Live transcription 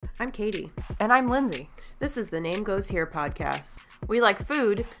I'm Katie. And I'm Lindsay. This is the Name Goes Here podcast. We like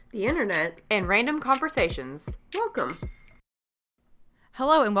food, The internet, and random conversations. Welcome.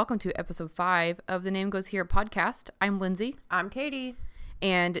 Hello and welcome to episode 5 of the Name Goes Here podcast. I'm Lindsay. I'm Katie.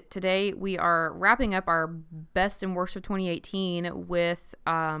 And today we are wrapping up our best and worst of 2018 with,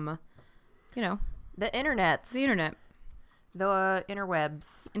 The internets. the internet. The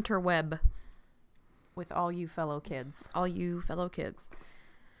interwebs. Interweb. With all you fellow kids. All you fellow kids.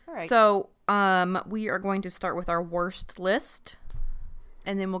 All right. So, we are going to start with our worst list,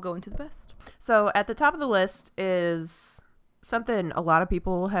 and then we'll go into the best. So at the top of the list is something a lot of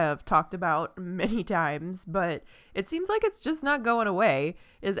people have talked about many times, but it seems like it's just not going away,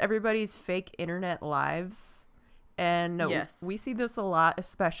 is everybody's fake internet lives. And Yes. we see this a lot,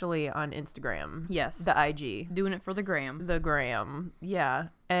 especially on Instagram. Yes. The IG. Doing it for the gram. The gram. Yeah.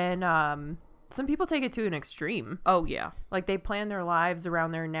 And some people take it to an extreme. Oh, yeah. Like they plan their lives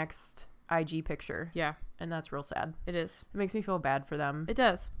around their next IG picture. Yeah, And that's real sad. it is. It makes me feel bad for them. It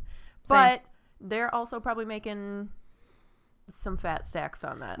does. But they're also probably making some fat stacks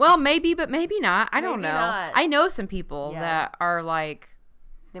on that. Well, maybe, but maybe not. I don't Maybe know. not. I know some people Yeah. that are like,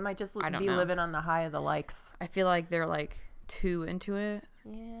 They might just I don't be know. living on the high of the likes. I feel like they're like too into it.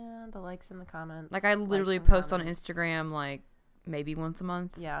 Yeah, the likes in the comments. Like I Likes literally and post on comments. Instagram like maybe once a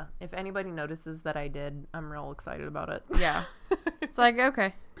month. Yeah, if anybody notices that I did, I'm real excited about it. Yeah. It's like,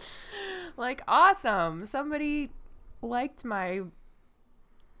 okay. Like, awesome. Somebody liked my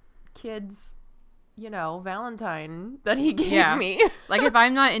kid's, Valentine that he gave Yeah. me. Like if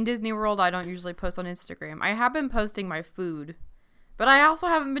I'm not in Disney World, I don't usually post on Instagram. I have been posting my food, but I also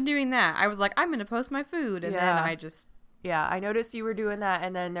haven't been doing that. I was like, I'm going to post my food. And then Yeah. I just, Yeah, I noticed you were doing that,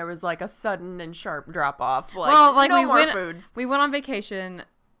 and then there was like a sudden and sharp drop off. Like, well, like no we more went, foods. we went on vacation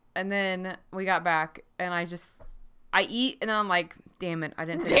and then we got back and I eat and then I'm like, damn it, I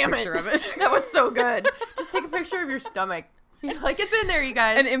didn't take a picture of it. That was so good. Just take a picture of your stomach. Like, it's in there, you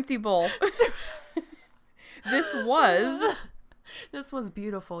guys. An empty bowl. This was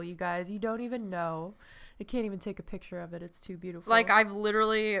beautiful, you guys. You don't even know. I can't even take a picture of it. It's too beautiful. like I've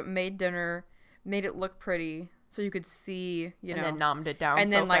literally made dinner, made it look pretty so you could see, and then nommed it down and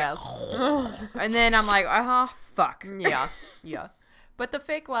so then like, fast. and then I'm like, fuck. Yeah. But the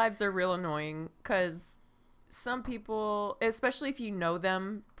fake lives are real annoying because some people, especially if you know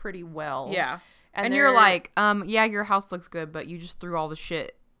them pretty well. Yeah. And you're they're- like, yeah, your house looks good, but you just threw all the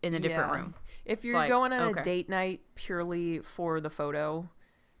shit in a different Yeah. room. If you're like, going on okay. a date night purely for the photo,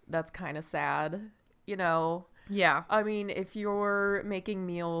 that's kind of sad, Yeah. I mean, if you're making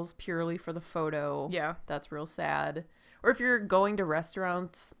meals purely for the photo, Yeah. that's real sad. Or if you're going to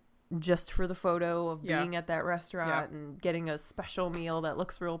restaurants just for the photo of Yeah. being at that restaurant and getting a special meal that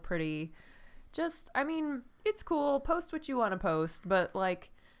looks real pretty, it's cool. Post what you want to post, but like,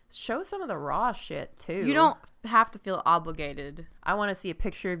 show some of the raw shit too. You don't have to feel obligated. I want to see a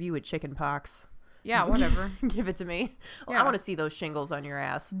picture of you with chicken pox. Yeah, whatever. Give it to me. Well, Yeah. I want to see those shingles on your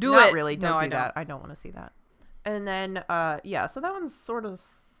ass. Do Not it. really. No, Don't I do that. I don't want to see that. And then, so that one's sort of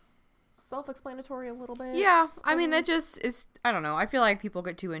self-explanatory a little bit. Yeah. I mean, it just is, I don't know. I feel like people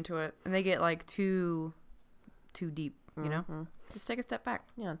get too into it and they get like too deep, you know? Mhm. Just take a step back.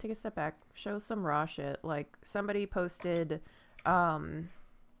 Yeah, take a step back. Show some raw shit. Like, somebody posted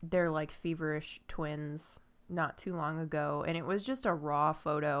their, like, feverish twins not too long ago, and it was just a raw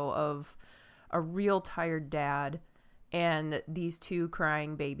photo of a real tired dad and these two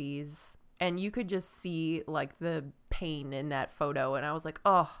crying babies, and you could just see, like, the pain in that photo, and I was like,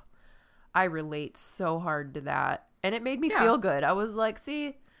 oh, I relate so hard to that, and it made me feel good. I was like,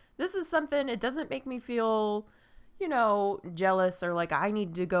 see, this is something, it doesn't make me feel, jealous or like I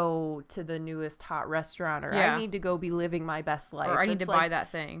need to go to the newest hot restaurant or I need to go be living my best life. Or I need It's to like, buy that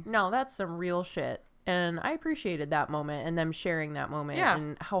thing. No, that's some real shit. And I appreciated that moment and them sharing that moment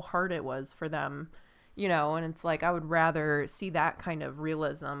and how hard it was for them, and it's like, I would rather see that kind of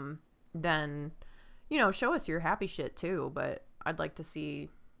realism than, show us your happy shit too. But I'd like to see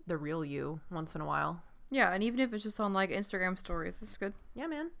the real you once in a while. Yeah. And even if it's just on like Instagram stories, it's good. Yeah,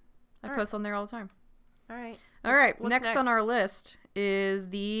 man. I post on there all the time. All right. All right. What's Next on our list is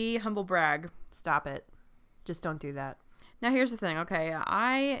the humble brag. Stop it. Just don't do that. Now, here's the thing. Okay.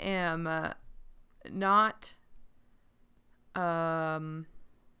 I am not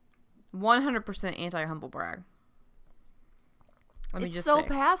 100% anti-humble brag. Let me It's just so say.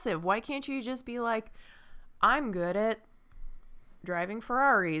 passive. Why can't you just be like, I'm good at driving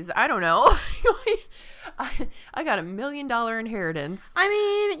Ferraris. I don't know. I got $1 million inheritance. I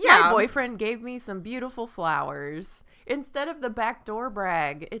mean, yeah. My boyfriend gave me some beautiful flowers. Instead of the backdoor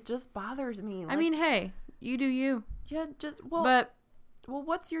brag, it just bothers me. I mean, hey, you do you. yeah, But Well,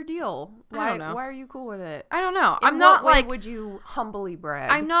 what's your deal? I don't know. Why are you cool with it? I don't know. In I'm not what way like would you humbly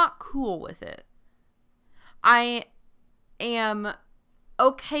brag? I'm not cool with it. I am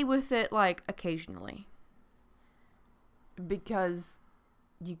okay with it like occasionally. Because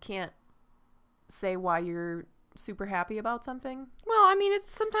you can't say why you're super happy about something? Well, I mean,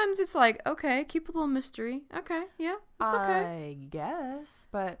 sometimes it's like, okay, keep a little mystery. Okay, yeah, it's okay. I guess,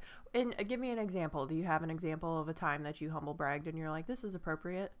 but give me an example. Do you have an example of a time that you humble bragged and you're like, this is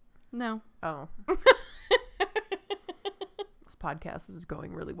appropriate? No. Oh. This podcast is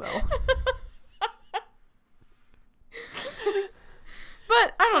going really well.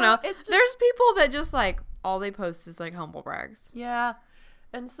 But I don't know. It's just, There's people that just like all they post is like humble brags. yeah,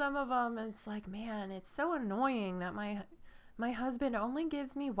 and some of them, it's like, man, it's so annoying that my husband only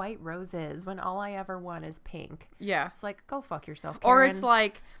gives me white roses when all I ever want is pink. Yeah. It's like, go fuck yourself, Karen. Or it's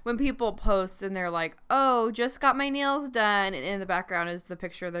like when people post and they're like, oh, just got my nails done. And in the background is the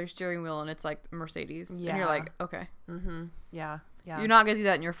picture of their steering wheel and it's like Mercedes. Yeah. And you're like, okay. Mm-hmm. Yeah. Yeah. You're not going to do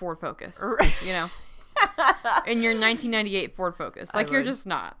that in your Ford Focus. Right. You know? In your 1998 Ford Focus. Like, you're just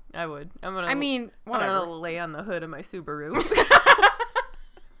not. I would. Whatever. I'm gonna lay on the hood of my Subaru.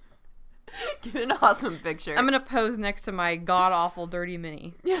 Get an awesome picture. I'm going to pose next to my god-awful dirty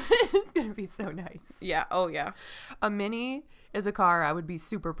Mini. Yeah, it's going to be so nice. Yeah. Oh, yeah. A Mini is a car I would be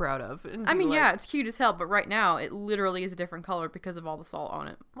super proud of. I mean, yeah, it's cute as hell, but right now it literally is a different color because of all the salt on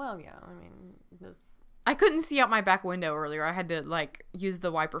it. Well, yeah, I mean, I couldn't see out my back window earlier. I had to, like, use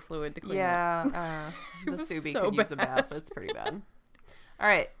the wiper fluid to clean it. Yeah, the was Subi so could use a bad. bath. It's pretty bad. All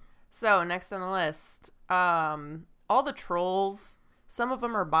right, so next on the list, all the trolls. Some of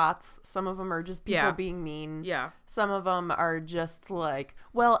them are bots. Some of them are just people being mean. Yeah. Some of them are just like,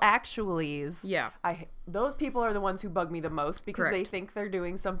 well, actuallys. Yeah. Those people are the ones who bug me the most because they think they're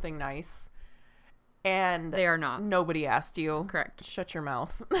doing something nice. And they are not. Nobody asked you. Correct. Shut your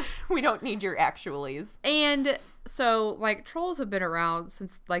mouth. We don't need your actuallys. And so, like, trolls have been around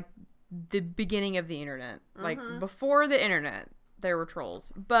since, like, the beginning of the internet. Mm-hmm. Like, before the internet, there were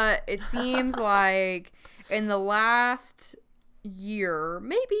trolls. But it seems like in the last year,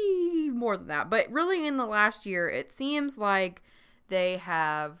 maybe more than that, but really in the last year, it seems like they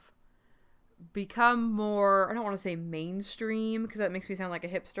have become more, I don't want to say mainstream because that makes me sound like a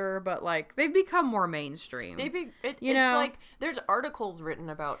hipster, but like they've become more mainstream. It's like there's articles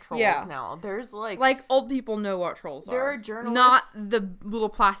written about trolls now. There's like old people know what trolls are. There are journalists, not the little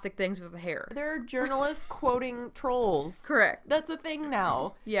plastic things with the hair. There are journalists quoting trolls. Correct. That's a thing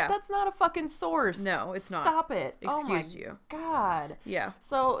now. Yeah. That's not a fucking source. No, it's not. Stop it. Excuse you. God. Yeah.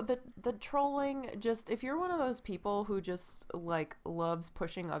 So the trolling, just if you're one of those people who just like loves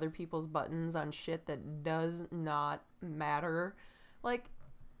pushing other people's buttons on shit that does not matter, like,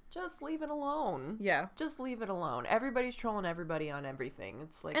 just leave it alone. Yeah. Just leave it alone. Everybody's trolling everybody on everything.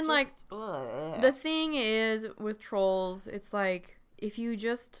 It's like, and the thing is with trolls, it's like if you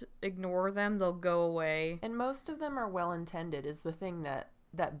just ignore them, they'll go away. And most of them are well intended is the thing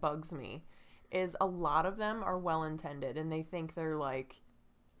that bugs me. Is a lot of them are well intended and they think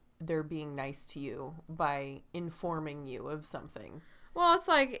they're being nice to you by informing you of something. Well, it's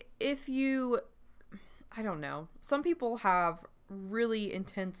like I don't know. Some people have really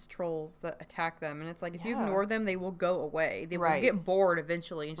intense trolls that attack them, and it's like if you ignore them, they will go away. They will get bored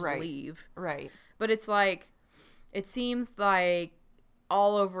eventually and just leave. Right. But it's like, it seems like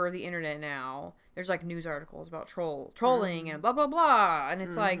all over the internet now, there's like news articles about trolling and blah, blah, blah. And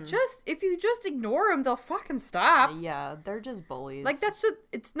it's like, if you just ignore them, they'll fucking stop. Yeah, they're just bullies. Like,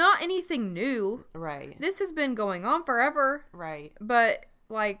 it's not anything new. Right. This has been going on forever. Right. But,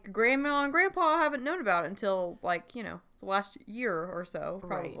 like, grandma and grandpa haven't known about it until, like, the last year or so,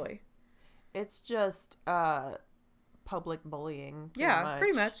 probably. Right. It's just public bullying.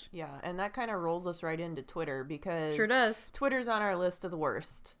 Pretty much. Yeah, and that kind of rolls us right into Twitter because sure does. Twitter's on our list of the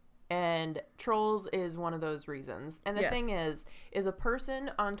worst. And trolls is one of those reasons. And the thing is a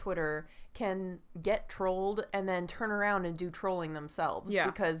person on Twitter can get trolled and then turn around and do trolling themselves. Yeah.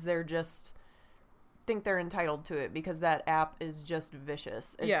 Because they're just think they're entitled to it because that app is just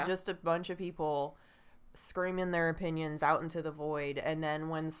vicious. It's just a bunch of people screaming their opinions out into the void. And then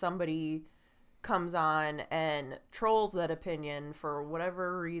when somebody comes on and trolls that opinion for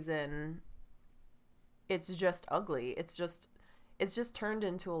whatever reason, it's just ugly. It's just turned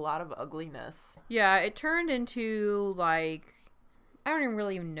into a lot of ugliness. Yeah, it turned into, like, I don't even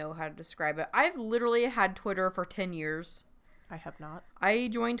really know how to describe it. I've literally had Twitter for 10 years. I have not. I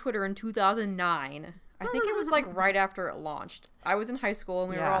joined Twitter in 2009. I think it was like right after it launched. I was in high school and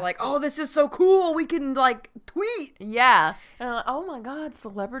we were Yeah. all like, "Oh, this is so cool. We can like tweet." Yeah. And I'm like, oh my God,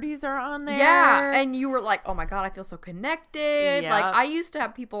 celebrities are on there. Yeah, and you were like, "Oh my God, I feel so connected." Like Yep. I used to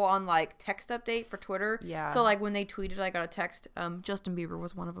have people on like text update for Twitter. Yeah. So like when they tweeted, I got a text. Justin Bieber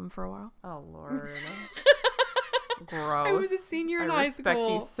was one of them for a while. Oh, Lord. Gross. I was a senior in I high respect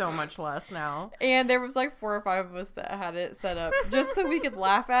school. you so much less now. And there was like 4 or 5 of us that had it set up just so we could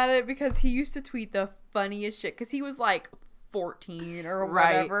laugh at it because he used to tweet the funniest shit because he was like 14 or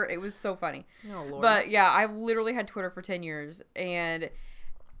Right. whatever. It was so funny. Oh, Lord. But yeah, I literally had Twitter for 10 years and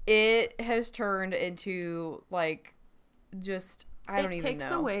it has turned into like just I don't even know. It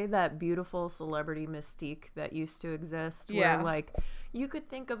takes away that beautiful celebrity mystique that used to exist. Yeah. Where, like, you could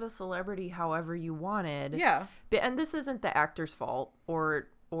think of a celebrity however you wanted. Yeah. And this isn't the actor's fault or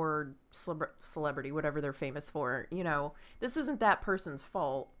celebrity, whatever they're famous for. You know, this isn't that person's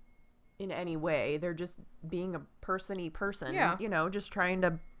fault in any way. They're just being a person-y person. Yeah. You know, just trying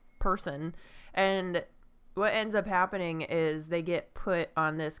to person. And what ends up happening is they get put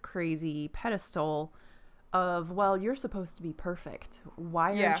on this crazy pedestal of, well, you're supposed to be perfect.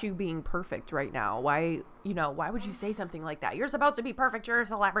 Why Yeah. aren't you being perfect right now? Why would you say something like that? You're supposed to be perfect. You're a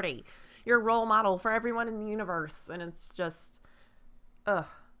celebrity. You're a role model for everyone in the universe. And it's just, I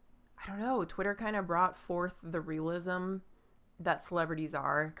don't know. Twitter kind of brought forth the realism that celebrities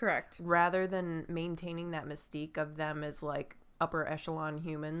are. Correct. Rather than maintaining that mystique of them as like upper echelon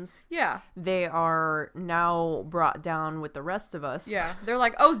humans. Yeah. They are now brought down with the rest of us. Yeah. They're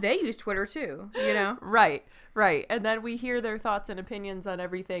like, "Oh, they use Twitter too," you know? Right. And then we hear their thoughts and opinions on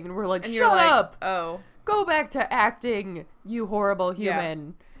everything, and we're like, And shut you're like, up! "Oh." Go back to acting, you horrible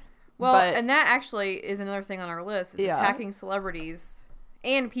human. Well, But- and that actually is another thing on our list, is Yeah. attacking celebrities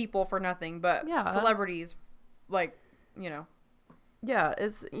and people for nothing, but Yeah. celebrities, like, you know. Yeah,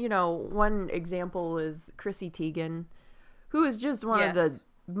 one example is Chrissy Teigen, who is just one of the Yes.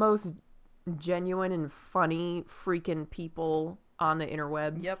 most genuine and funny freaking people on the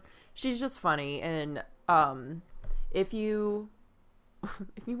interwebs. Yep. She's just funny, and if you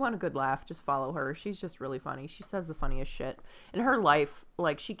want a good laugh, just follow her. She's just really funny. She says the funniest shit. And her life,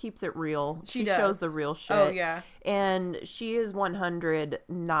 like, she keeps it real. She shows does. the real shit. Oh, yeah. And she is 100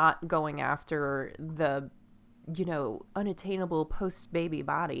 not going after the, unattainable post-baby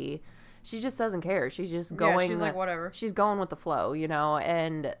body. She just doesn't care. She's just going. Yeah, she's like, whatever. She's going with the flow,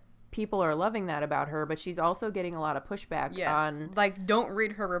 and people are loving that about her, but she's also getting a lot of pushback Yes. on. Like, don't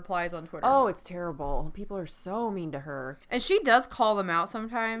read her replies on Twitter. Oh, it's terrible. People are so mean to her. And she does call them out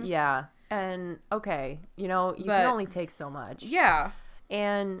sometimes. Yeah. And okay, you But- can only take so much. Yeah.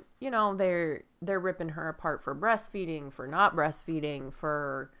 And they're ripping her apart for breastfeeding, for not breastfeeding,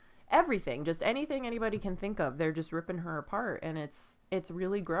 for everything, just anything anybody can think of. They're just ripping her apart, and it's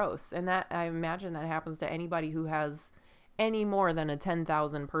really gross. And that, I imagine, that happens to anybody who has any more than a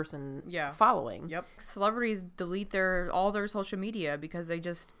 10,000 person following. Yep. Celebrities delete all their social media because they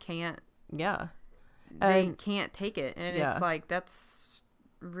just can't. Yeah. They And- can't take it, and Yeah. it's like that's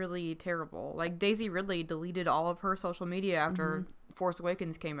really terrible. Like Daisy Ridley deleted all of her social media after Force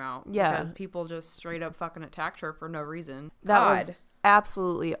Awakens came out. Yeah. Because people just straight up fucking attacked her for no reason. That God. was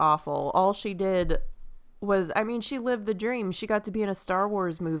absolutely awful. All she did was, she lived the dream. She got to be in a Star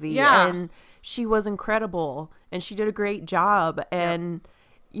Wars movie. Yeah. And she was incredible. And she did a great job. And,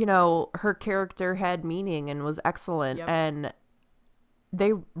 her character had meaning and was excellent. Yep. And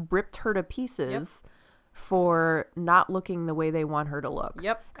they ripped her to pieces for not looking the way they want her to look.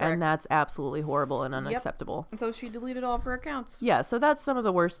 Yep, correct. And that's absolutely horrible and unacceptable. And so she deleted all of her accounts. Yeah, so that's some of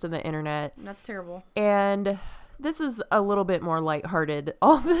the worst of the internet. And that's terrible. And this is a little bit more lighthearted.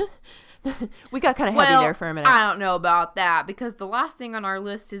 We got kind of heavy there for a minute. I don't know about that because the last thing on our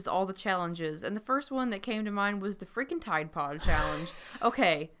list is all the challenges. And the first one that came to mind was the freaking Tide Pod challenge.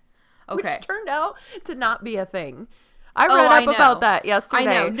 Okay. Which turned out to not be a thing. I read up know. about that yesterday. I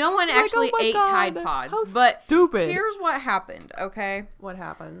know. No one actually oh my ate God, Tide Pods. how But stupid. here's what happened, okay? What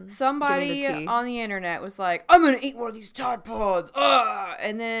happened? Somebody Give me the tea. on the internet was like, I'm going to eat one of these Tide Pods. Ugh!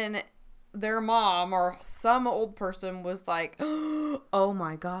 And then their mom or some old person was like, oh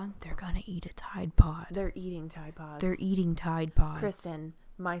my God, they're going to eat a Tide Pod. They're eating Tide Pods. They're eating Tide Pods. Kristen,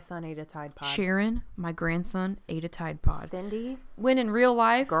 my son ate a Tide Pod. Sharon, my grandson, ate a Tide Pod. Cindy, When in real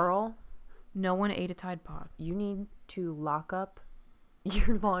life, girl, no one ate a Tide Pod. you need to lock up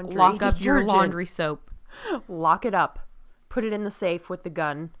your laundry. Lock up your detergent. laundry soap. Lock it up. Put it in the safe with the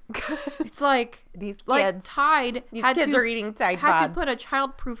gun. It's like These like kids. Tide These had kids to are eating Tide had Pods. to put a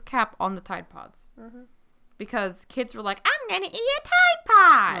childproof cap on the Tide Pods because kids were like, "I'm gonna eat a Tide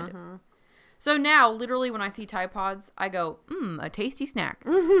Pod." So now, literally, when I see Tide Pods, I go, a tasty snack.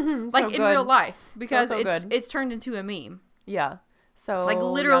 Like in real life. Because so good. it's turned into a meme. Yeah. So Like,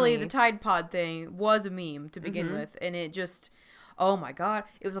 literally, yummy. the Tide Pod thing was a meme to begin with. And it just, oh my God.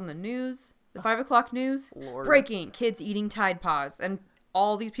 It was on the news, the 5 o'clock news. Lord. Breaking, kids eating Tide Pods. And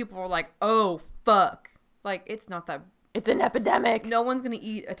all these people were like, oh, fuck. Like, it's not that. It's an epidemic. No one's going to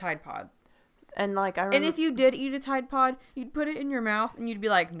eat a Tide Pod. And like I remember, And if you did eat a Tide Pod, you'd put it in your mouth and you'd be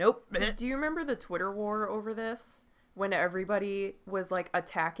like, nope. do you remember the Twitter war over this? When everybody was like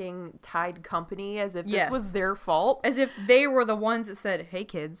attacking Tide Company as if Yes. this was their fault? As if they were the ones that said, hey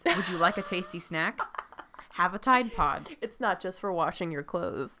kids, would you like a tasty snack? Have a Tide Pod. It's not just for washing your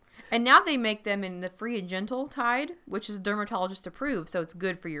clothes. And now they make them in the Free and Gentle Tide, which is dermatologist approved, so it's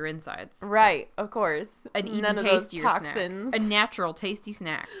good for your insides. Right, of course. An even None of those tastier toxins. snack. A natural, tasty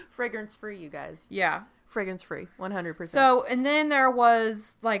snack. Fragrance free, you guys. Yeah. Fragrance free, 100%. So, and then there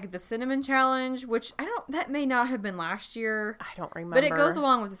was, like, the Cinnamon Challenge, which that may not have been last year. I don't remember. But it goes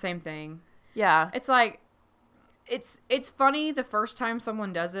along with the same thing. Yeah. It's like, it's funny the first time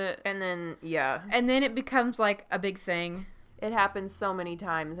someone does it. And then, yeah. And then it becomes, like, a big thing. It happens so many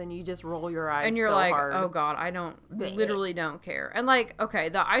times, and you just roll your eyes And you're so like, hard. oh God, I literally don't care. And like, okay,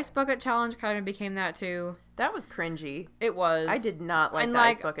 the Ice Bucket Challenge kind of became that too. That was cringy. It was. I did not like and the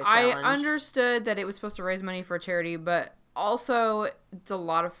like, Ice Bucket I Challenge. understood that it was supposed to raise money for a charity, but also it's a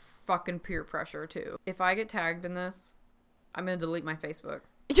lot of fucking peer pressure too. If I get tagged in this, I'm going to delete my Facebook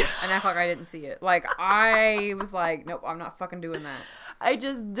and act like I didn't see it. Like, I was like, nope, I'm not fucking doing that. I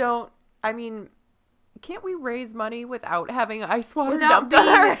just don't, I mean, can't we raise money without having ice water Without dumped on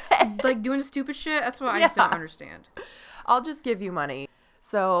our being, head? like, doing stupid shit, that's what I just don't understand. I'll just give you money.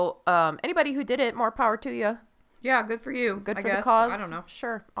 So, anybody who did it, more power to you. Yeah, good for you. Good I for guess. the cause. I don't know.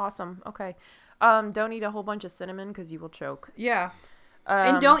 Sure. Awesome. Okay. Don't eat a whole bunch of cinnamon because you will choke. Yeah.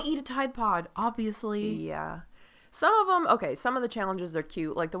 And don't eat a Tide Pod, obviously. Yeah. Some of them, okay, some of the challenges are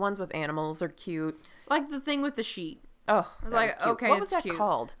cute. Like the ones with animals are cute. Like the thing with the sheet. Oh, that Like, was cute. okay, what was it's that cute.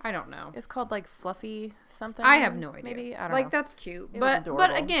 called? I don't know. It's called like Fluffy something. I have no idea. Maybe? I don't like, know. that's cute. It was But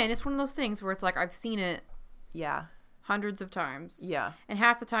adorable. again, it's one of those things where it's like, I've seen it Yeah. hundreds of times. Yeah. And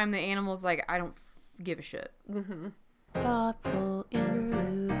half the time the animal's like, I don't give a shit. Mm-hmm. Thoughtful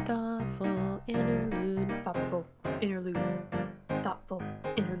interlude, thoughtful interlude. Thoughtful interlude. Thoughtful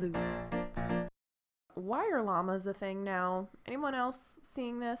interlude. Why are llamas a thing now? Anyone else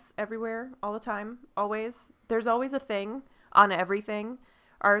seeing this everywhere, all the time, always? There's always a thing on everything.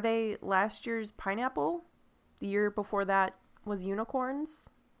 Are they last year's pineapple? The year before that was unicorns?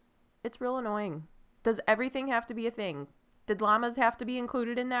 It's real annoying. Does everything have to be a thing? Did llamas have to be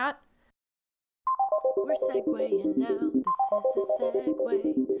included in that? We're segueing now. This is a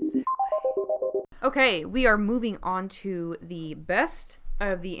segue. Okay, we are moving on to the best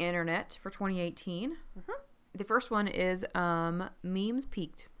of the internet for 2018. Mm-hmm. The first one is memes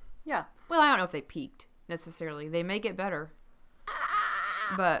peaked. Yeah. Well, I don't know if they peaked necessarily. They may get better.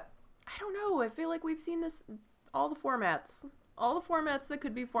 But I don't know. I feel like we've seen this, all the formats that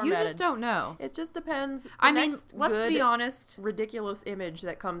could be you formatted. just don't know. It just depends. I mean, next let's good, be honest. ridiculous image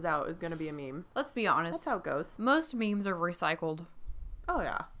that comes out is going to be a meme. Let's be honest. That's how it goes. Most memes are recycled. Oh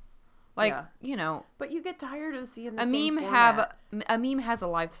yeah. Like, Yeah. you know, But you get tired of seeing the a same meme format. a meme has a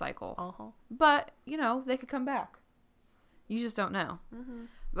life cycle. Uh-huh. But, you know, they could come back. You just don't know. Mm-hmm.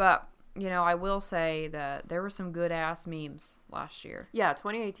 But, you know, I will say that there were some good ass memes last year. Yeah,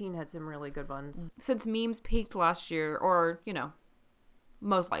 2018 had some really good ones. Since memes peaked last year, or, you know,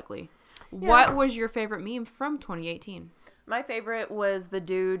 most likely. Yeah. What was your favorite meme from 2018? My favorite was the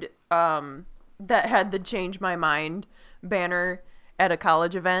dude that had the Change My Mind banner at a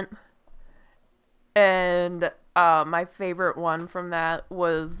college event. And my favorite one from that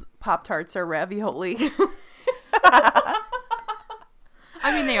was Pop-Tarts or ravioli.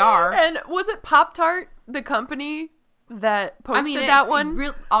 I mean, they are. And was it Pop-Tart, the company that posted that one?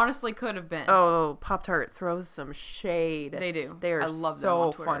 It honestly could have been. Oh, Pop-Tart throws some shade. They do. They are I love them so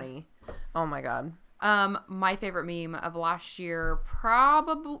on Twitter. funny. Oh my god. My favorite meme of last year,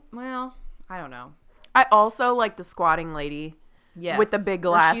 probably, well, I don't know. I also like the squatting lady. Yes. With the big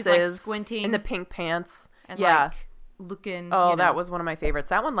Where glasses. she's like squinting. And the pink pants. And yeah. like looking. Oh, you know. that was one of my favorites.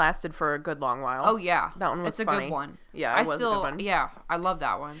 That one lasted for a good long while. Oh, yeah. That one was It's a funny. good one. Yeah, it was a good one. Yeah, I love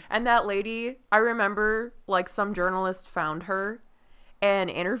that one. And that lady, I remember, like, some journalist found her and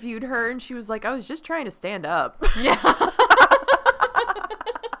interviewed her, and she was like, I was just trying to stand up. Yeah.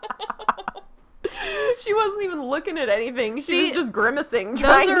 She wasn't even looking at anything. She See, was just grimacing,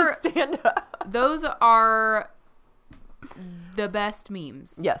 trying to stand up. Those are the best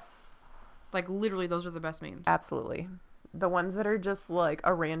memes. Yes. Like, literally, those are the best memes. Absolutely. The ones that are just like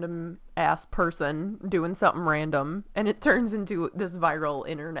a random ass person doing something random and it turns into this viral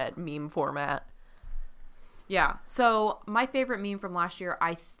internet meme format. Yeah. So my favorite meme from last year,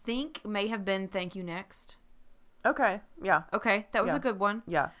 I think, may have been "Thank You Next." Okay. Yeah. Okay, that was Yeah. a good one.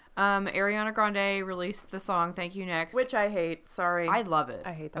 Yeah. Ariana Grande released the song "Thank You Next," Which I hate. Sorry. I love it.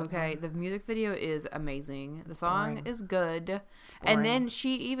 I hate that Okay, one. the music video is amazing. The song boring. is good. boring. And then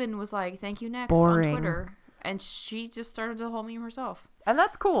she even was like, "Thank you next" Boring. on Twitter. And she just started the whole meme herself. And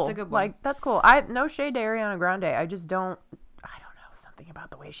that's cool. It's a good one. Like, that's cool. No shade to Ariana Grande. I don't know. Something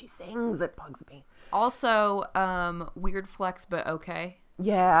about the way she sings that bugs me. Also, Weird Flex But Okay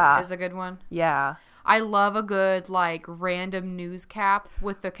Yeah. is a good one. Yeah. I love a good, like, random news cap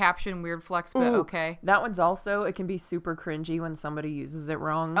with the caption "Weird Flex But Ooh, Okay." That one's also, it can be super cringy when somebody uses it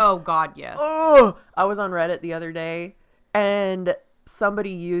wrong. Oh, God, yes. Oh, I was on Reddit the other day and somebody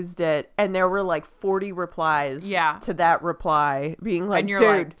used it and there were like 40 replies Yeah. to that reply being like, And you're dude,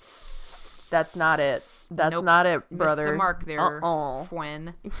 like, that's not it. That's Nope. not it, missed brother. the mark there, Uh-uh.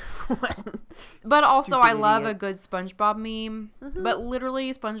 Fwen. But also, I Stupid love idiot. a good SpongeBob meme. Mm-hmm. But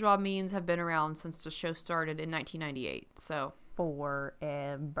literally, SpongeBob memes have been around since the show started in 1998. So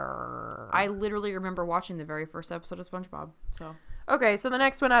Forever. I literally remember watching the very first episode of SpongeBob. So Okay, so the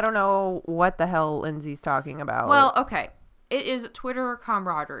next one, I don't know what the hell Lindsay's talking about. well, okay, it is Twitter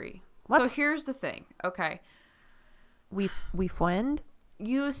camaraderie. What? So here's the thing. Okay, we friend?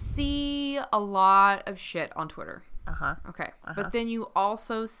 you see a lot of shit on Twitter. Uh-huh. Okay, but then you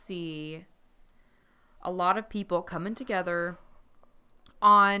also see a lot of people coming together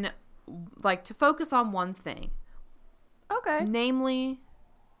on, like, to focus on one thing, Okay. namely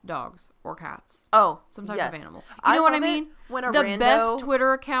dogs or cats, Oh, some type yes. of animal. You know what I love it mean? When a The rando, best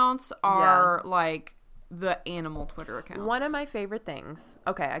Twitter accounts are like the animal Twitter accounts. One of my favorite things.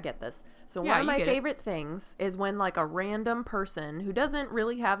 Okay, I get this. So Yeah, one of you my get it. favorite things is when like a random person who doesn't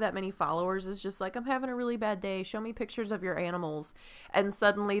really have that many followers is just like, I'm having a really bad day. Show me pictures of your animals. And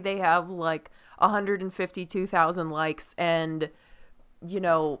suddenly they have like 152,000 likes and,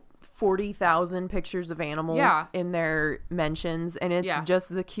 40,000 pictures of animals Yeah. in their mentions. And it's Yeah.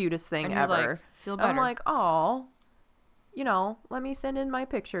 just the cutest thing and you're ever. like, feel better. I'm like, oh, let me send in my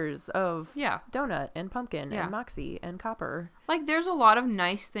pictures of yeah. Donut and Pumpkin Yeah. and Moxie and Copper. Like, there's a lot of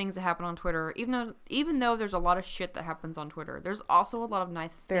nice things that happen on Twitter, even though there's a lot of shit that happens on Twitter. There's also a lot of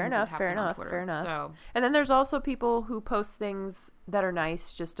nice Fair things enough, that fair happen on enough, Twitter. fair enough. So, And then there's also people who post things that are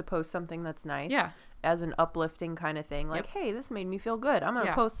nice just to post something that's nice. Yeah. As an uplifting kind of thing. Like, hey, this made me feel good. I'm going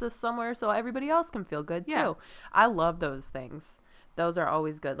to Yeah. post this somewhere so everybody else can feel good Yeah. too. I love those things. Those are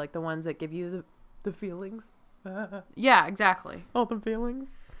always good. Like the ones that give you the feelings. yeah, exactly. All the feelings.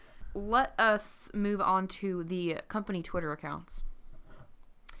 Let us move on to the company Twitter accounts.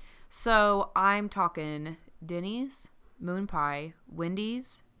 So I'm talking Denny's, Moon Pie,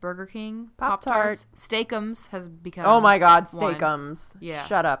 Wendy's, Burger King, Pop-Tart. Pop-Tarts, Steakums has become. Oh my God, one. Steakums. Yeah.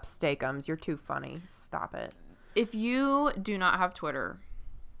 Shut up, Steakums. You're too funny. Stop it. If you do not have Twitter,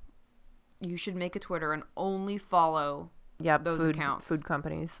 you should make a Twitter and only follow. Yep, Those accounts. food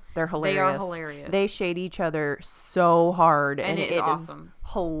companies. They're hilarious. They are hilarious. They shade each other so hard, and it is awesome.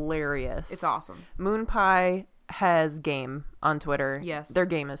 Hilarious. It's awesome. Moon Pie has game on Twitter. Yes. Their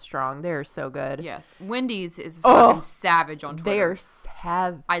game is strong. They are so good. Yes. Wendy's is Oh, fucking savage on Twitter. They are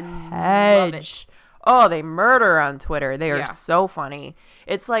savage. I love it. Oh, they murder on Twitter. They are Yeah. so funny.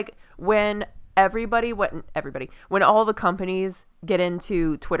 It's like when when all the companies get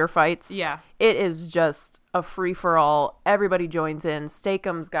into Twitter fights. Yeah. It is just a free for all. Everybody joins in.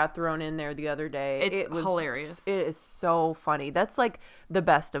 Steakums got thrown in there the other day. It's It was hilarious. It is so funny. That's like the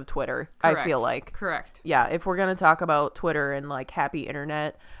best of Twitter, I feel like. Correct. Yeah, if we're going to talk about Twitter and like happy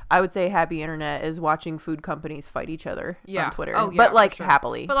internet, I would say happy internet is watching food companies fight each other Yeah. on Twitter. Oh, yeah, but for like sure.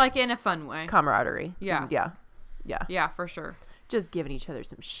 happily. But like in a fun way. Camaraderie. Yeah. Yeah. Yeah. Yeah, for sure. Just giving each other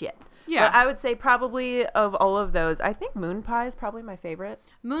some shit. Yeah. But I would say probably of all of those, I think Moon Pie is probably my favorite.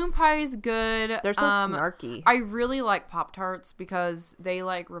 Moon Pie is good. They're so snarky. I really like Pop-Tarts because they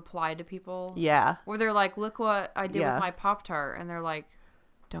like reply to people. Yeah. Where they're like, look what I did Yeah. with my Pop-Tart. And they're like,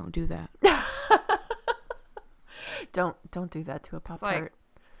 don't do that. Don't do that to a Pop like, Tart.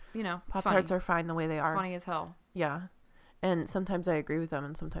 You know, it's Pop funny. Tarts are fine the way they It's are. funny as hell. Yeah. And sometimes I agree with them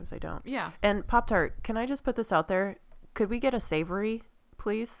and sometimes I don't. Yeah. And Pop Tart, can I just put this out there? Could we get a savory,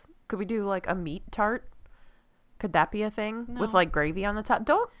 please? Could we do like a meat tart? Could that be a thing with No. like gravy on the top?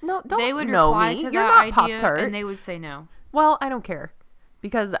 Don't They would know reply me. to You're that not idea Pop-Tart. and they would say no. Well, I don't care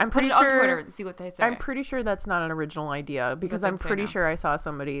because I'm Put pretty it sure on Twitter and see what they say. I'm pretty sure that's not an original idea because they'd I'm say pretty no. sure I saw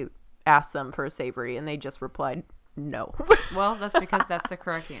somebody ask them for a savory and they just replied no. Well, that's because that's the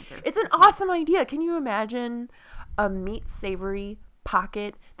correct answer. It's an awesome idea. Can you imagine a meat savory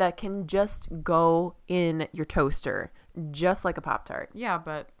pocket that can just go in your toaster, just like a Pop-Tart. Yeah,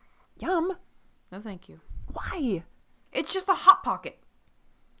 but Yum. no thank you. Why? It's just a Hot Pocket.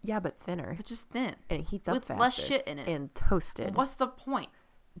 Yeah, but thinner. It's just thin. And it heats up with faster. less shit in it. And toasted. What's the point?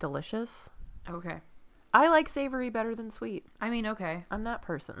 Delicious. Okay. I like savory better than sweet. I mean, okay. I'm that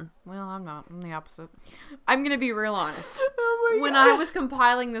person. Well, I'm not. I'm the opposite. I'm gonna be real honest. Oh my When God. I was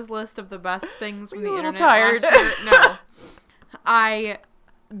compiling this list of the best things from Were you the a little internet tired? last year, no, I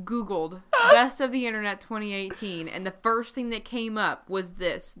Googled best of the internet 2018, and the first thing that came up was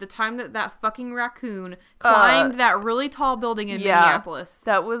this: the time that fucking raccoon climbed that really tall building in Minneapolis.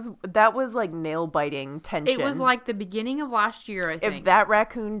 That was like nail biting tension. It was like the beginning of last year, I think. If that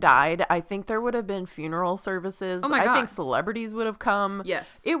raccoon died, I think there would have been funeral services. Oh my God. I think celebrities would have come.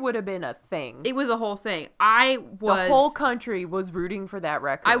 Yes. It would have been a thing. It was a whole thing. The whole country was rooting for that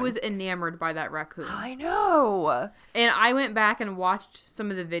raccoon. I was enamored by that raccoon. I know. And I went back and watched some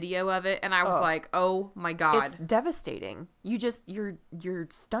of the video of it, and I was like, oh my God. It's devastating. You just, your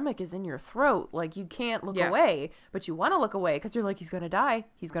stomach is in your throat. Like, you can't look Yeah. away, but you want to look away because you're like, he's going to die.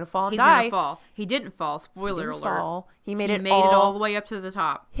 He's going to fall and He's die. gonna fall. He didn't fall. Spoiler Didn't alert. fall. He made He it made it all the way up to the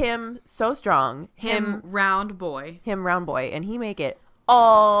top. Him so strong. Him round boy. Him round boy. And he make it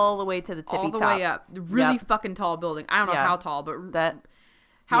all the way to the tippy All the top. way up. Really fucking tall building. I don't know Yeah. how tall, but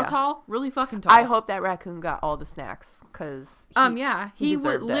How how tall? Really fucking tall. I hope that raccoon got all the snacks because he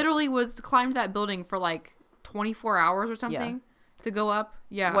deserved it. literally was climbed that building for like 24 hours or something to go up.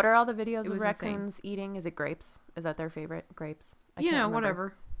 Yeah. What are all the videos It of was raccoons eating? Is it grapes? Is that their favorite? Grapes? I You can't know, remember.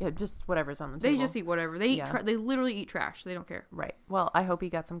 whatever. Yeah, just whatever's on the They table. just eat whatever. They eat. Yeah. They literally eat trash. They don't care. Right. Well, I hope he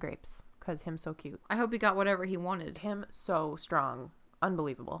got some grapes because him's so cute. I hope he got whatever he wanted. Him so strong.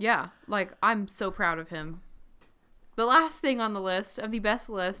 Unbelievable. Yeah, like I'm so proud of him. The last thing on the list of the best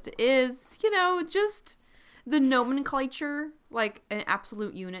list is, just the nomenclature, like an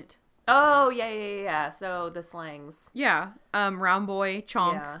absolute unit. Oh, yeah. So the slangs. Yeah, round boy,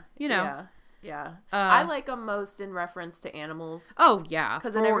 chonk, Yeah. I like them most in reference to animals. Oh, yeah,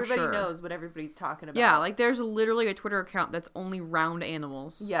 Because then everybody knows what everybody's talking about. Yeah, like there's literally a Twitter account that's only round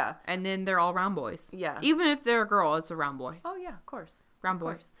animals. Yeah. And then they're all round boys. Yeah. Even if they're a girl, it's a round boy. Oh, yeah, of course. Round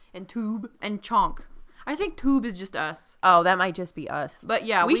boy. And tube. And chonk. I think tube is just us. Oh, that might just be us. But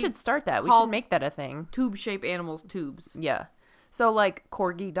yeah, we should start that. We call should make that a thing. Tube-shaped animals tubes. Yeah. So, like,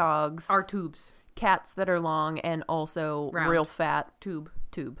 corgi dogs. Are tubes. Cats that are long and also Round. real fat. Tube.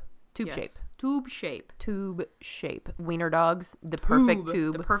 Tube Yes. shape. Tube shape. Tube shape. Wiener dogs. The perfect Tube.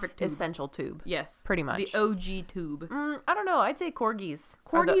 tube. The perfect tube. Essential tube. Yes. Pretty much. The OG tube. I don't know. I'd say corgis.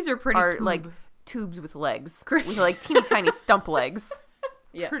 Corgis are pretty tube. like tubes with legs. With like teeny tiny stump legs.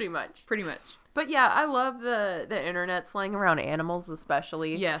 Yes. Pretty much. Pretty much. But yeah, I love the internet slang around animals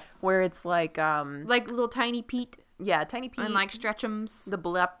especially. Yes. Where it's like Like little tiny Pete. yeah, tiny Pete. And like stretchums. the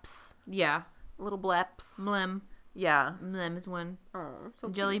bleps. Yeah. Little bleps. Mlem. Yeah. Mlem is one. Oh, so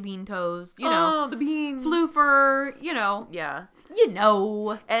Jelly cute. bean toes. Oh, the beans. Floofer. Yeah. You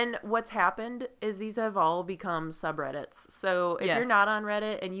know. And what's happened is these have all become subreddits. So if Yes. you're not on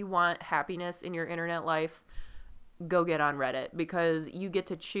Reddit and you want happiness in your internet life, go get on Reddit because you get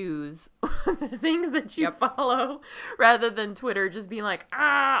to choose the things that you follow rather than Twitter just being like,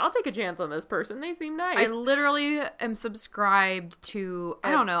 I'll take a chance on this person. They seem nice. I literally am subscribed to,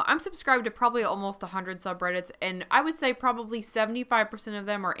 I don't know, I'm subscribed to probably almost 100 subreddits, and I would say probably 75% of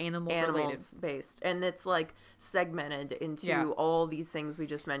them are animal related. Animals based. And it's like segmented into Yeah. all these things we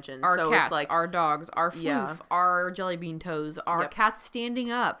just mentioned. Our so cats, it's like our dogs, our floof, Yeah. our jelly bean toes, our Yep. cats standing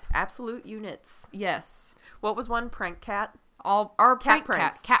up. absolute units. Yes. What was one? Prank cat? All our Cat prank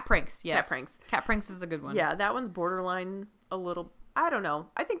pranks. cat pranks. Yes. Cat pranks. Cat pranks is a good one. Yeah, that one's borderline a little. I don't know.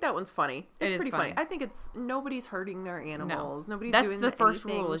 I think that one's funny. It's It is pretty funny. funny. I think it's nobody's hurting their animals. Nobody's That's doing the first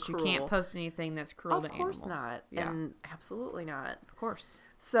anything rule is you cruel. can't post anything that's cruel Of to animals. course not. Yeah. And absolutely not. Of course.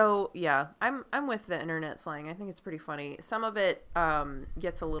 So yeah, I'm with the internet slang. I think it's pretty funny. Some of it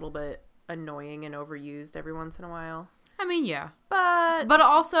gets a little bit annoying and overused every once in a while. I mean, yeah. But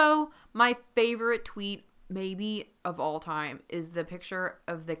Also, my favorite tweet maybe of all time is the picture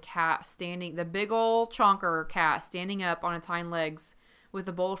of the cat standing, the big old chonker cat standing up on its hind legs with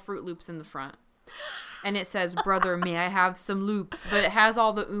a bowl of Fruit Loops in the front. And it says, "Brother, may I have some loops?" But it has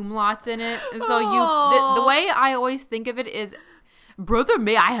all the umlauts in it. And so the way I always think of it is, "Brother,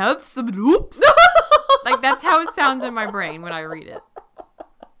 may I have some loops?" Like that's how it sounds in my brain when I read it.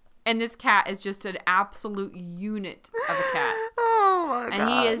 And this cat is just an absolute unit of a cat. oh my god. And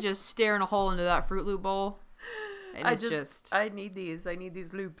he is just staring a hole into that Fruit Loop bowl. And it's just I need these. I need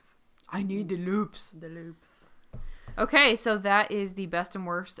these loops. I need the loops. The loops. Okay, so that is the best and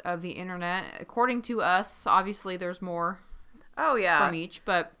worst of the internet. According to us, obviously there's more Oh, yeah. from each,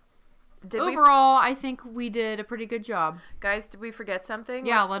 but Did overall, I think we did a pretty good job. Guys, did we forget something?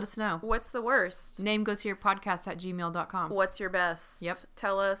 Yeah, let us know. What's the worst? Name goes here podcast@gmail.com. What's your best? Yep.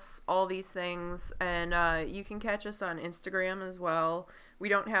 Tell us all these things. And you can catch us on Instagram as well. We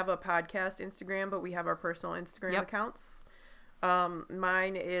don't have a podcast Instagram, but we have our personal Instagram accounts.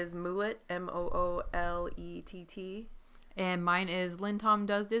 Mine is Moolett, Moolett. And mine is Lynn Tom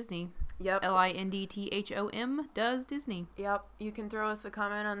Does Disney. Yep. LINDTHOM Does Disney. Yep. You can throw us a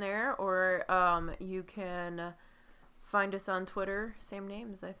comment on there, or you can find us on Twitter. Same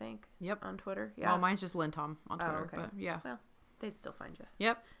names, I think. Yep. On Twitter. Yeah. Well, mine's just Lynn Tom on Twitter. okay. But yeah. Well, they'd still find you.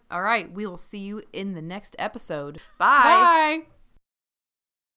 Yep. All right. We will see you in the next episode. Bye. Bye.